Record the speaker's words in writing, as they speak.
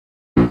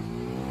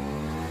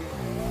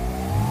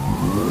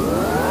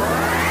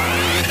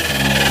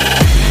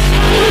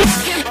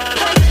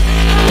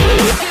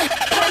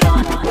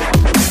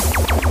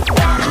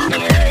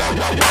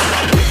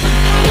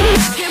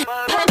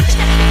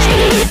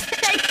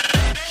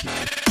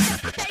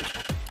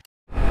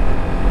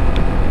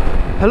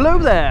Hello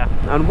there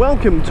and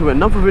welcome to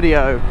another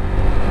video.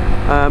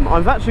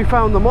 I've actually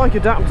found the mic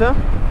adapter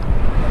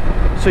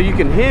so you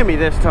can hear me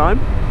this time.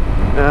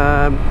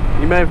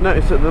 You may have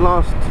noticed that the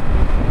last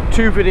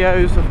two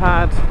videos have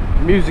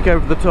had music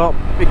over the top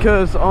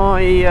because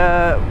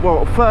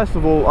well, first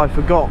of all I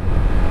forgot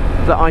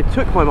that I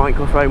took my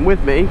microphone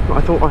with me.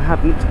 I thought I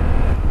hadn't,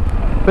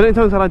 but it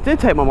turns out I did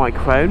take my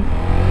microphone,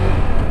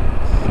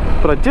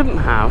 but I didn't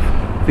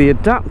have the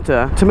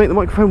adapter to make the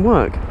microphone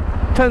work.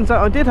 Turns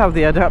out I did have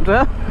the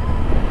adapter.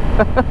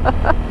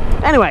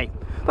 Anyway,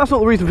 that's not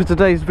the reason for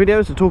today's video,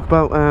 is to talk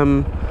about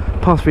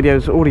past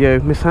videos' audio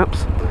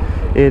mishaps.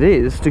 It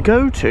is to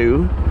go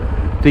to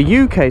the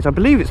UK's, I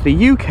believe it's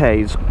the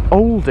UK's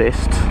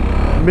oldest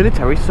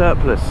military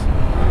surplus.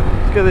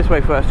 Let's go this way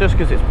first, just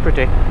because it's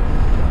pretty.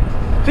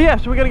 So yeah,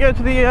 so we're going to go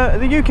to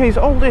the UK's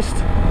oldest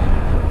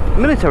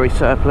military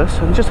surplus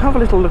and just have a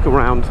little look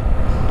around,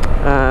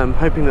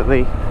 hoping that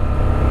they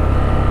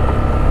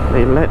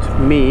let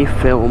me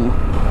film.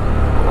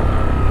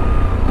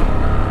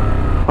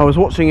 I was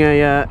watching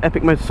a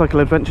Epic Motorcycle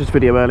Adventures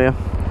video earlier,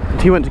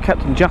 and he went to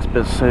Captain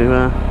Jasper's, so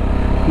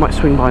I might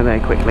swing by there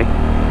quickly.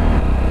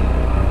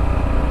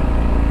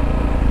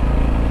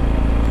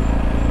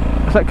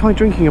 Is that guy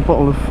drinking a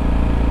bottle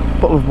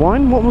of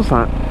wine? What was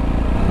that?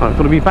 Oh, I've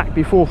got to be back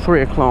before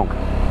 3 o'clock,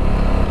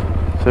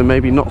 so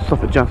maybe not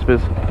stop at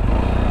Jasper's.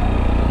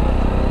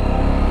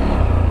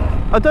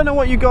 I don't know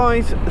what you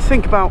guys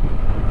think about...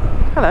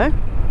 Hello?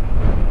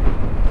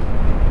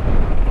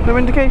 No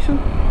indication?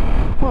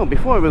 Well,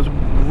 before I was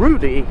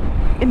rudely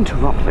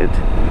interrupted,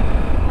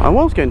 I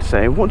was going to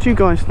say, what do you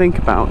guys think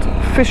about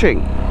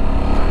fishing?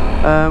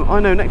 I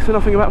know next to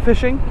nothing about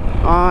fishing.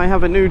 I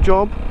have a new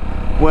job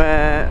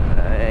where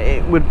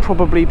it would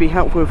probably be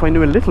helpful if I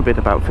knew a little bit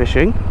about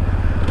fishing.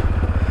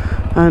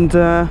 And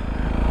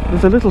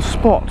there's a little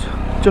spot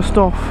just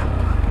off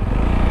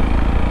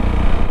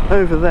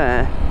over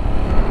there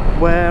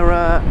where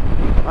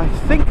I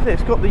think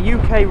it's got the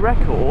UK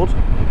record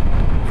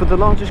for the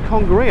largest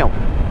conger eel.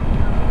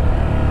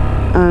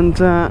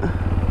 And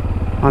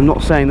I'm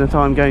not saying that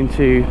I'm going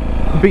to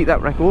beat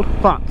that record,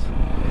 but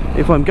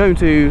if I'm going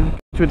to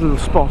a little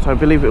spot, I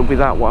believe it will be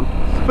that one.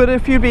 But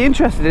if you'd be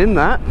interested in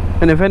that,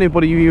 and if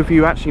anybody of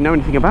you actually know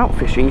anything about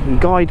fishing, you can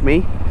guide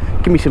me,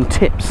 give me some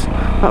tips,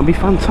 that would be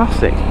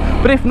fantastic.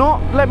 But if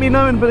not, let me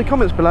know in the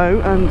comments below,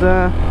 and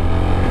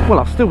well,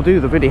 I'll still do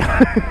the video.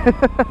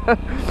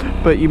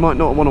 But you might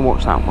not want to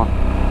watch that one.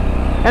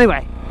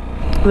 Anyway,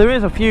 there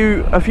is a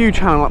few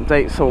channel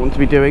updates I want to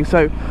be doing.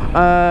 So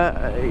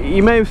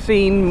you may have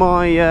seen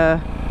my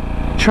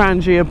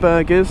Trangia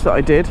burgers that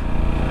I did.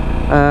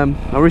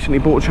 I recently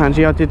bought a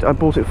Trangia. I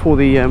bought it for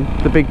the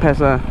big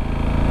Pezza.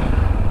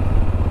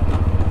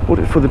 Bought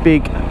it for the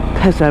big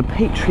Pezza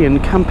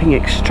Patreon camping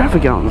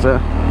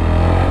extravaganza.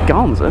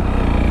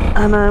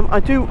 And I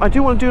do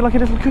want to do like a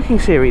little cooking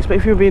series. But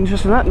if you'd be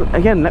interested in that,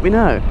 again, let me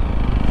know.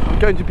 I'm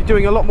going to be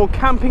doing a lot more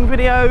camping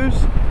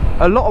videos.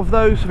 A lot of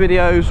those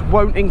videos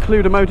won't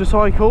include a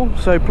motorcycle,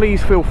 so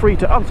please feel free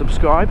to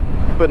unsubscribe.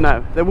 But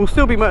no, there will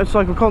still be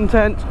motorcycle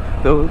content,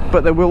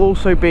 but there will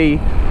also be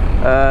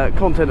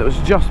content that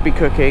will just be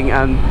cooking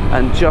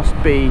and just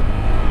be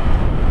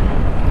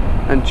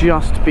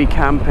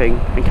camping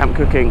and camp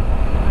cooking.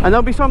 And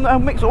there'll be some that will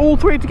mix all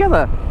three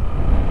together,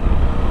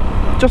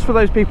 just for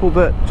those people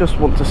that just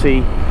want to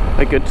see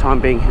a good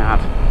time being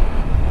had.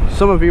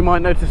 Some of you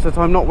might notice that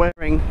I'm not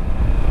wearing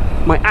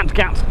my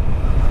ATGAT.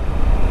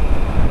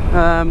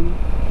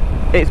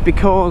 It's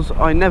because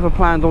I never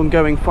planned on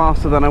going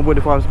faster than I would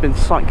if I was been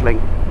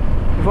cycling.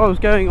 If I was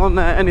going on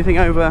anything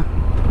over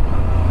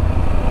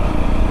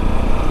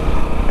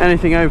a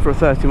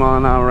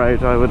 30-mile-an-hour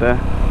road,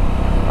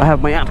 I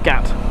have my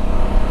ATGAT.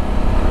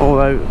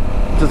 Although,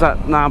 does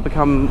that now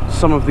become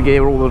some of the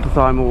gear all of the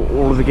time, or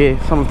all of the gear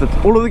some of the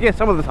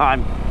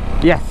time?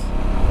 Yes,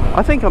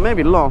 I think I may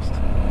be lost.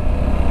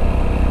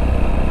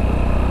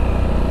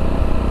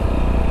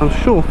 I'm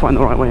sure I'll find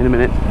the right way in a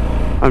minute.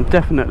 I'm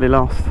definitely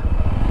lost.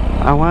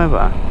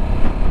 However,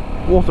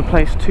 what a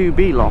place to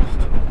be lost.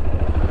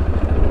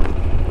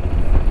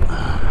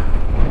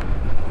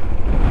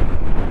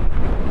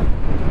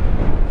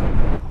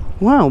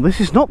 Well, this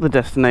is not the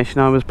destination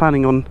I was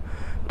planning on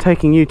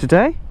taking you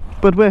today,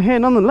 but we're here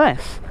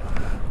nonetheless.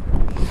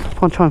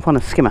 I'll try and find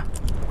a skimmer.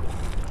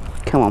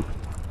 Come on,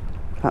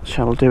 that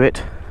shall do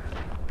it.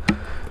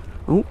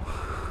 Oh,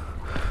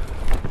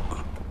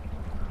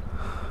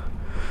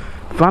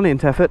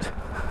 valiant effort.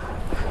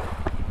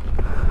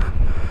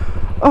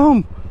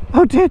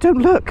 Oh dear, don't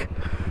look!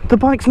 The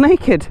bike's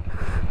naked!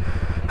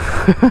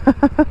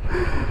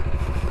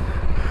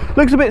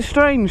 Looks a bit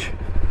strange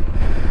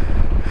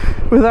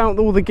without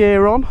all the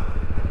gear on.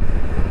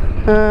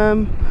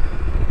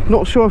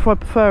 Not sure if I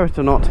prefer it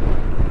or not.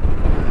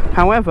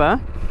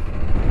 However,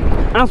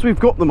 as we've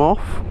got them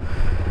off,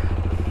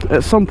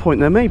 at some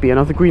point there may be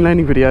another green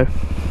laning video.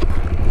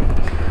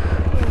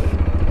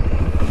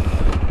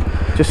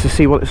 Just to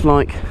see what it's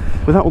like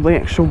without all the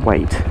extra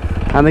weight.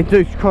 And they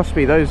do, trust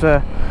me, those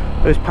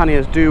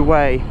panniers do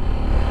weigh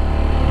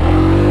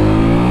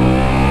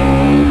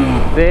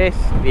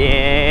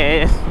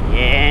Yes.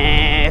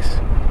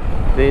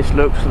 This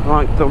looks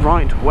like the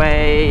right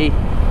way.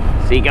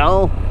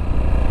 Seagull.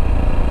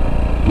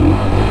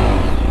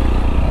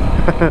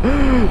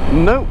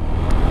 Nope.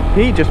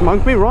 He just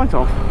mugged me right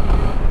off.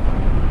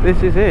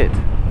 This is it.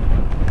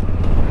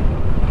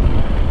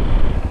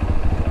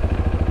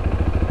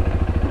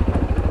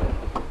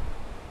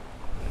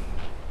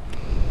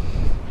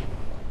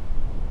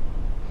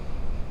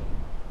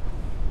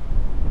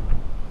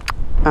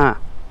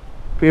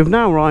 We have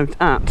now arrived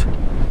at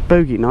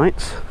Bogey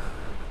Knights.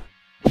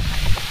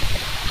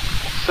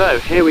 So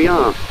here we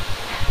are.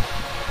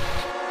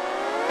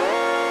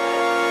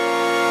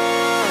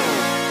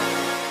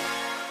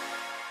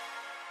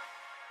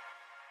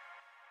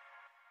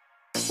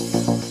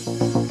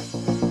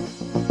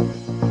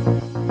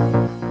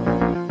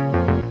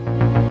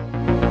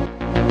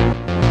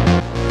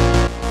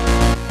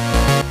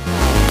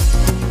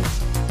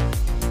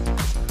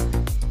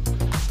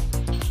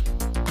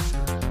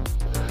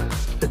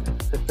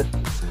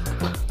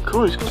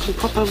 God, it's got some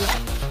proper,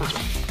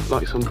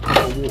 like some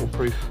proper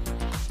waterproof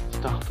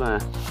stuff there.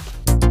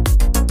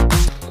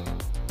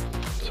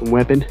 Some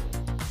webbing.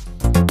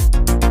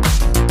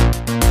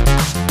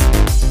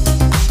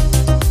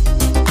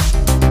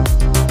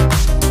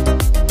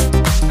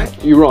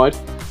 You ride?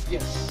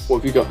 Yes. What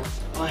have you got?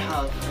 I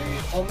have the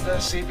Honda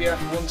CBF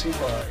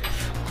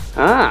 125.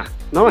 Ah,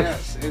 nice.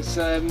 Yes, it's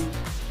a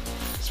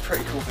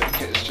pretty cool bit of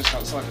kit. It's just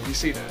outside. Have you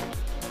seen it?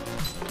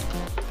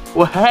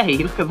 Well, hey,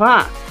 look at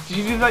that. Did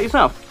you do that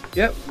yourself?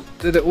 Yep,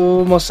 did it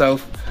all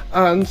myself.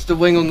 And the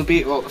wing on the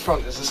Beetle at the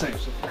front is the same,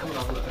 so come and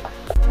have a look.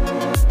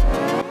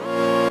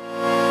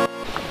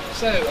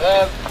 So,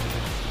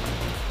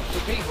 the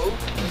Beetle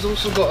has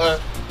also got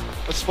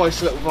a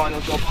spicy little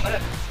vinyl job on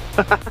it.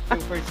 Feel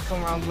free to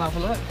come around and have a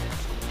look.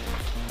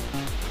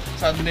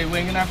 It's had the new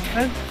wing and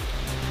everything.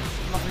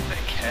 Lovely bit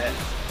of kit.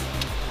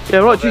 Yeah,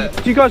 right.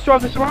 Do you guys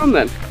drive this around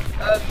then?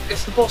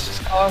 It's the boss's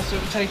car, so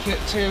we're taking it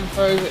to and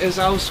fro his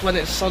house when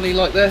it's sunny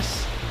like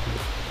this.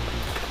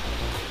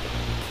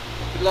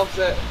 He loves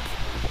it.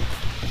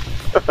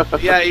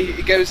 Yeah,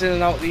 he goes in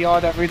and out of the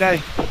yard every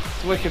day.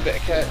 It's a wicked bit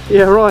of kit.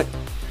 Yeah, right.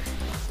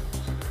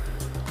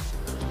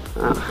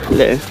 Ah,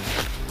 hello.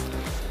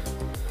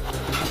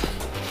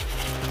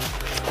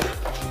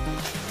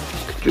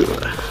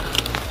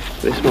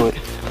 This might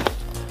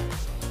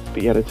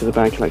be added to the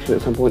bag collection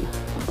at some point.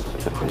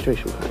 It's a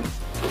hydration pack.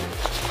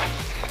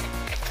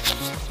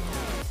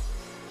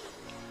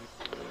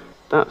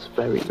 That's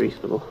very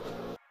reasonable.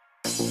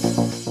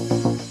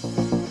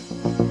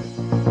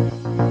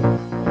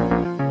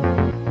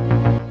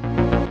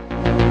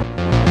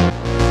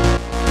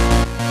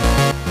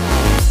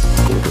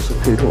 We've got some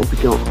food. What have we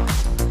got?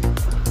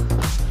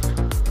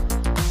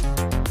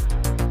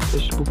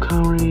 Vegetable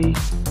curry,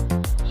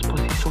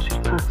 spicy sausage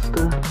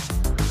pasta.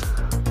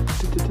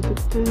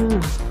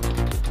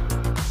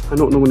 I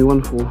not normally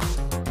one for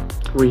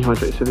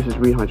rehydrate, so this is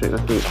rehydrate, I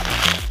think.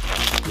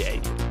 Yay.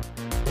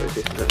 Where is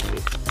this dirty?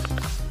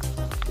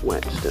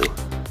 Wet still.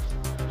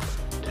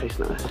 Tastes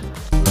nice.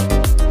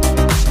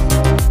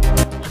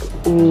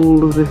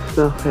 All of this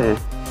stuff here.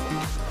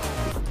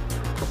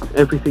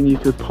 Everything you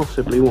could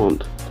possibly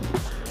want.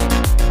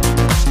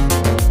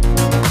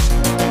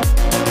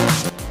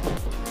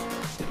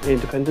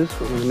 Independence,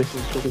 when the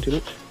missus is talking too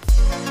much.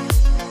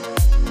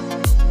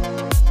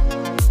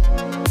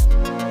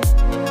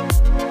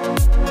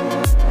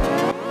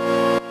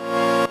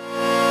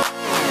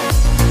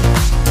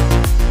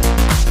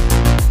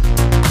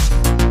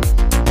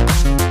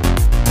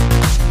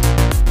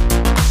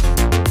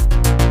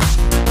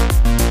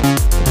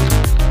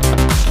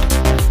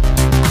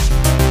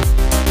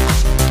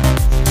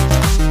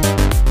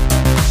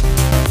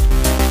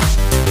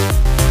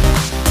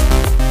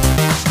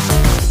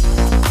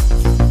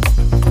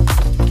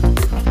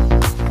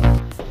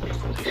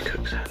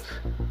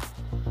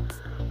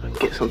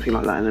 Something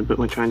like that and then put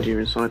my Trangia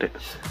inside it.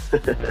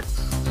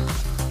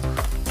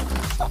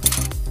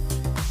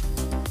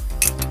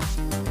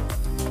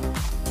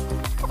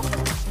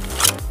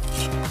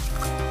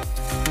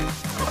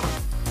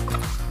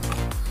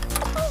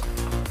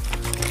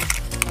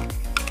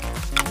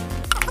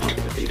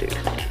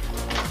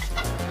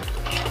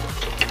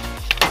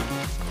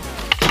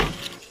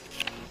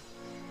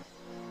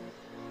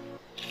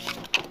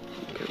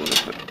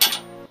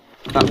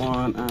 That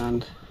one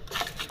and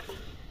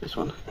this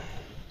one.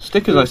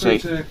 Stickers, I see.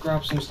 To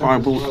grab some stickers I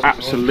will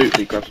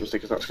absolutely grab some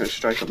stickers. That's going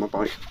straight up my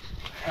bike.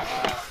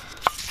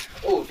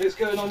 Oh, if it's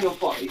going on your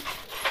bike,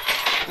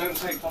 don't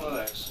take one of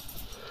those.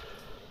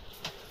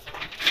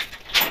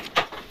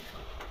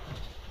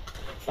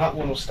 That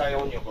one will stay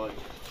on your bike.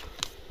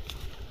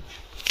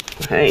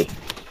 Hey,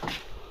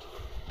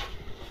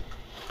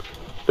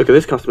 look at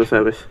this customer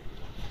service.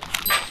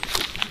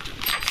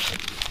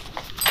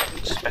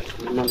 Spent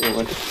some money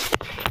already.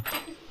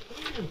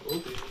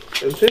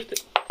 Don't shift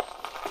it.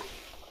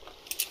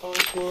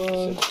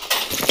 Awkward.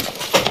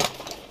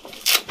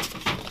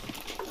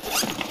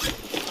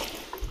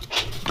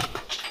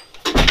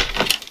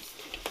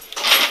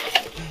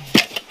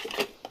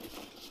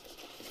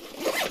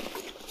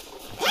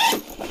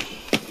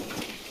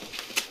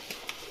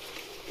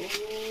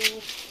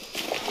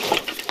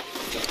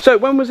 So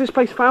when was this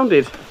place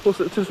founded? What's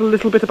it, just a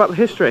little bit about the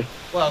history?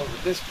 Well,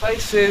 this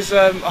place is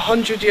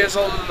 100 years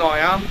older than I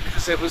am,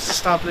 because it was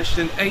established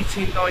in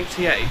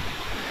 1898.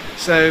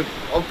 So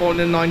I was born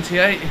in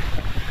 98,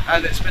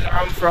 and it's been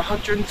around for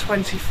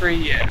 123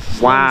 years. It's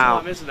wow. A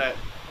long time, isn't it?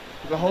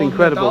 The whole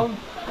incredible.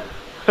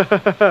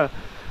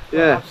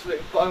 Yeah.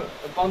 Absolute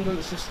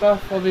abundance of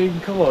stuff. I mean,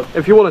 come on.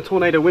 If you want a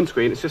tornado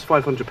windscreen, it's just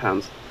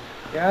 £500.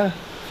 Yeah.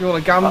 If you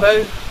want a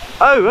Gambo.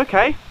 Oh,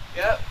 okay.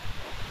 Yeah.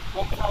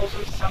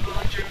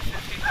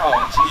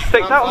 £1,750.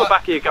 Stick that on the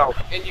back of your Golf.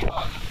 In your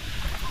garden.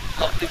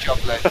 Lovely job,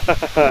 mate.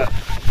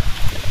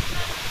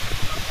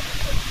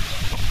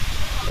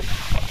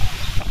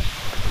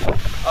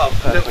 Oh,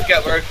 don't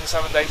forget we're open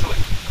 7 days a week.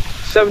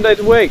 7 days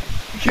a week?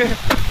 Yeah.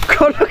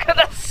 God, look at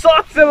the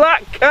size of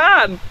that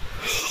can!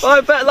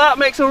 I bet that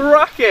makes a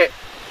racket.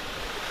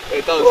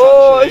 It does.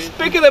 Oh, actually. it's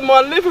bigger than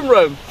my living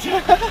room.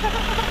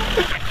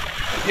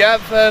 Yeah,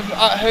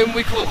 at home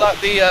we call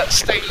that the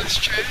stainless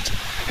chode.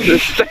 The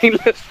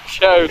stainless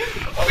chode.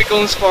 We've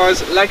gone as far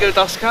as Lego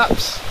dust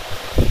caps.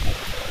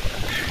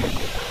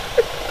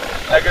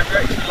 Lego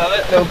bricks, we love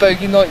it. Little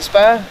Bogey Knights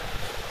bear.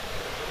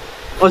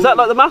 Oh, is that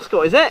like the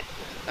mascot, is it?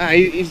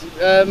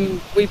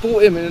 We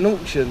bought him in an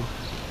auction.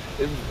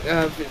 It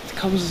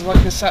comes as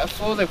like a set of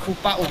 4. They're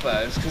called battle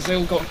bears because they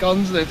all got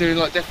guns and they're doing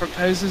like different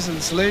poses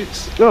and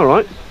salutes. All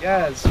right.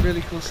 Yeah, it's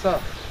really cool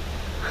stuff.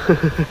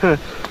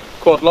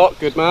 Quad lock,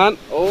 good man.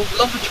 Oh,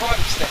 love the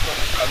Triumph stick on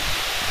the front.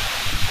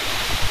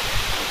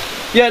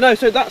 Yeah, no,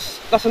 so that's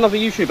another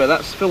YouTuber.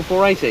 That's Phil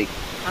 480.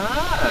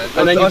 Ah,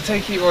 and then I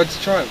take it he rides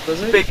a Triumph,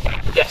 does he? Big,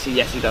 yes, he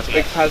does.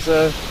 Big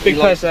Pazza. Big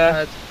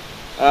Pazza.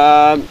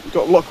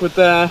 Got Lockwood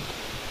there.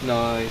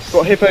 Nice.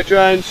 Got Hippo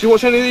drones. Do you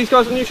watch any of these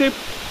guys on YouTube?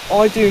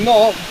 I do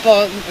not,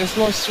 but it's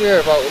nice to hear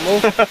about them all.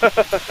 Yeah,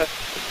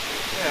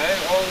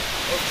 I'll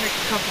take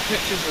a couple of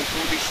pictures of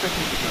all these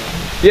stickers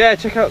together. Yeah,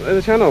 check out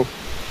the channel.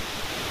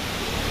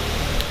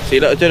 See,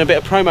 look, doing a bit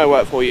of promo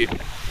work for you.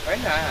 Very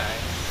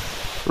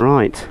nice.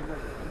 Right.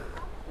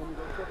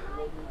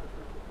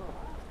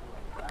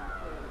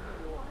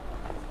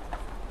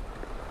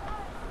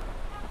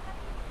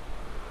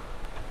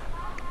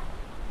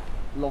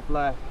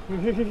 Lovely.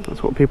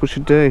 That's what people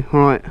should do.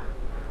 Right,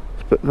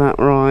 let's put that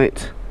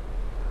right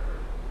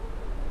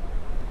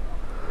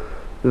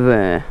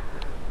there,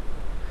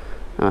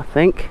 I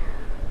think.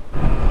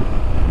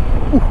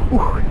 Ooh,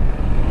 ooh.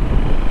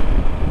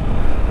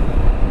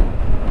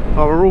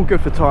 Oh, we're all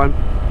good for time.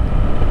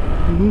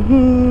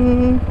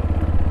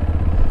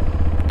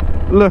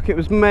 Look, it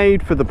was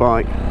made for the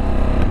bike.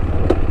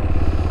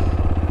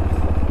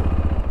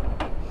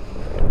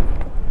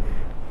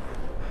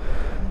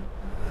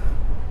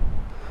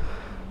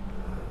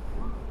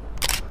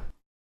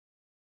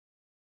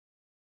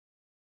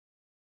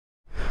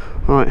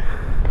 Right,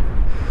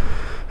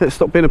 let's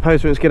stop being a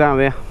poser and let's get out of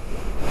here.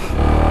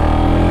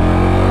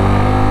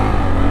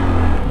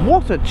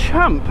 What a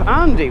champ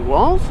Andy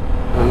was!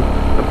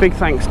 A big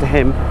thanks to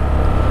him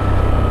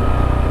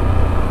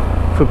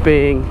for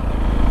being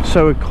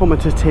so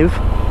accommodative.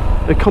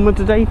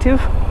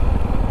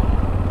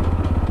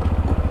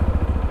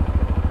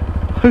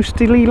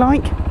 Hostily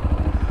like?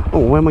 Oh,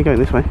 where am I going?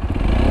 This way.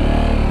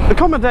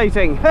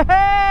 Accommodating!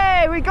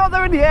 Hey, we got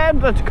there in the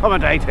end.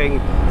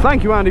 Accommodating.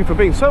 Thank you, Andy, for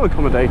being so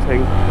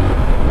accommodating.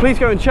 Please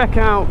go and check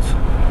out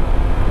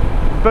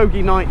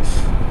Bogey Knights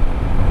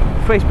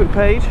Facebook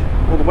page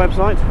or the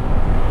website.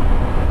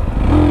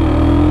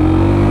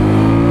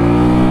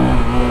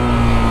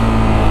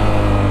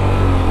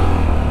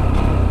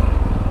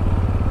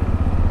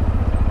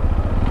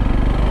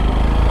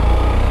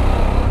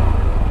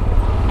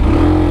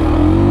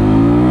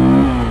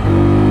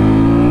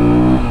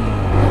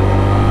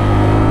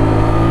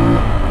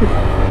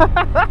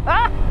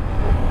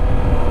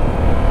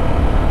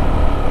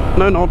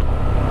 No nod.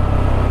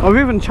 I've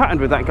even chatted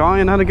with that guy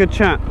and had a good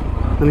chat,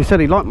 and he said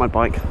he liked my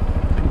bike. He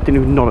didn't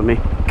even nod at me.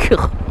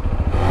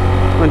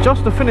 And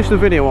just to finish the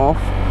video off,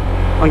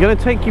 I'm going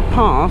to take you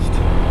past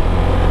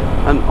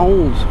an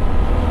old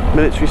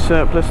military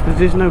surplus that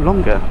is no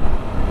longer.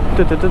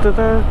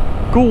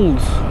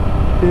 Gould's.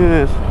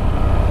 Yes.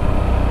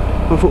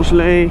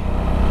 Unfortunately,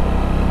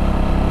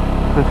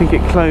 I think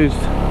it closed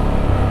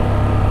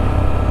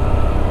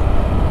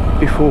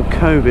before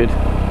COVID.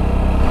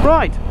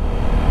 Right.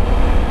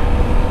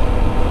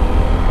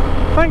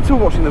 Thanks for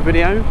watching the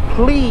video.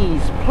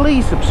 Please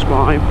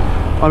subscribe.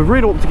 I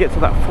really want to get to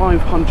that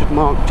 500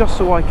 mark just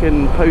so I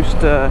can post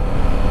the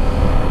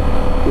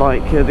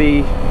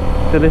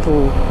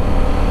little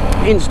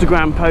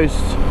Instagram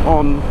posts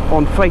on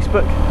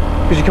Facebook,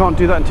 because you can't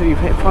do that until you've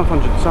hit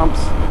 500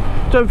 subs.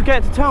 Don't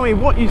forget to tell me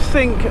what you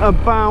think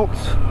about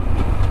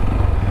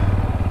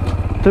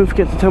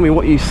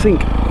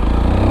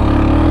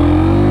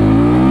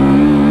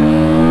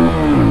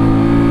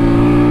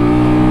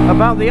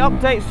the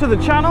updates to the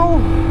channel,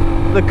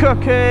 the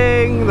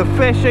cooking, the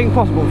fishing,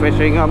 possible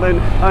fishing. I mean,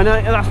 I know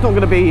that's not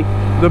going to be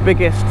the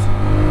biggest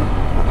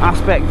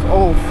aspect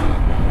of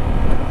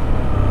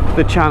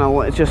the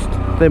channel. It's just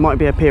they might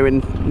be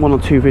appearing 1 or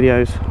 2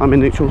 videos. I'm in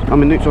neutral,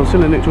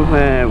 still in neutral.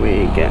 There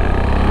we go.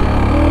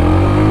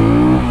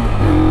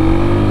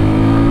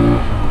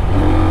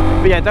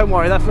 But yeah, don't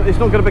worry, it's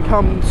not going to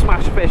become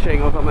smash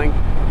fishing or something,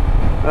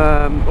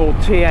 or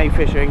TA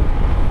fishing.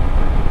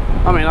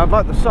 I mean, I'd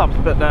like the subs,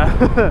 but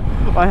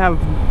I have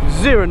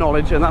zero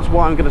knowledge, and that's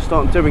why I'm going to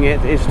start doing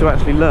it, is to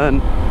actually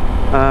learn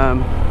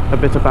a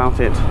bit about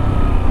it.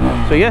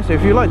 So yes,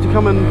 if you'd like to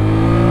come and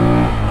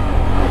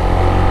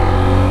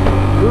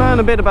learn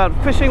a bit about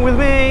fishing with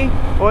me,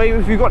 or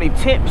if you've got any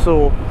tips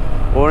or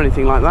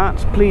anything like that,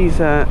 please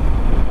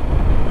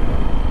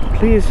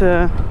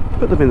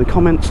put them in the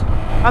comments.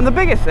 And the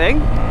biggest thing,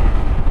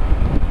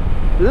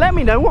 let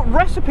me know what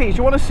recipes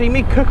you want to see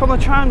me cook on the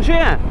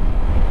Trangia.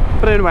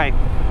 But anyway,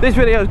 this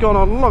video has gone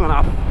on long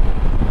enough,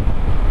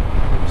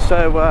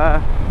 so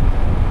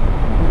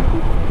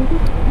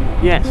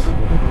yes,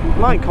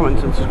 like,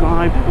 comment and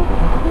subscribe,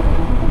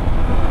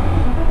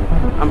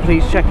 and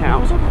please check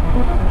out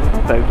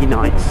Bogey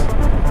Knights.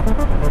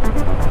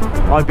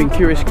 I've been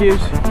Curious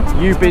Gibbs,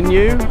 you've been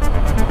you,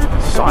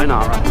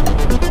 sayonara.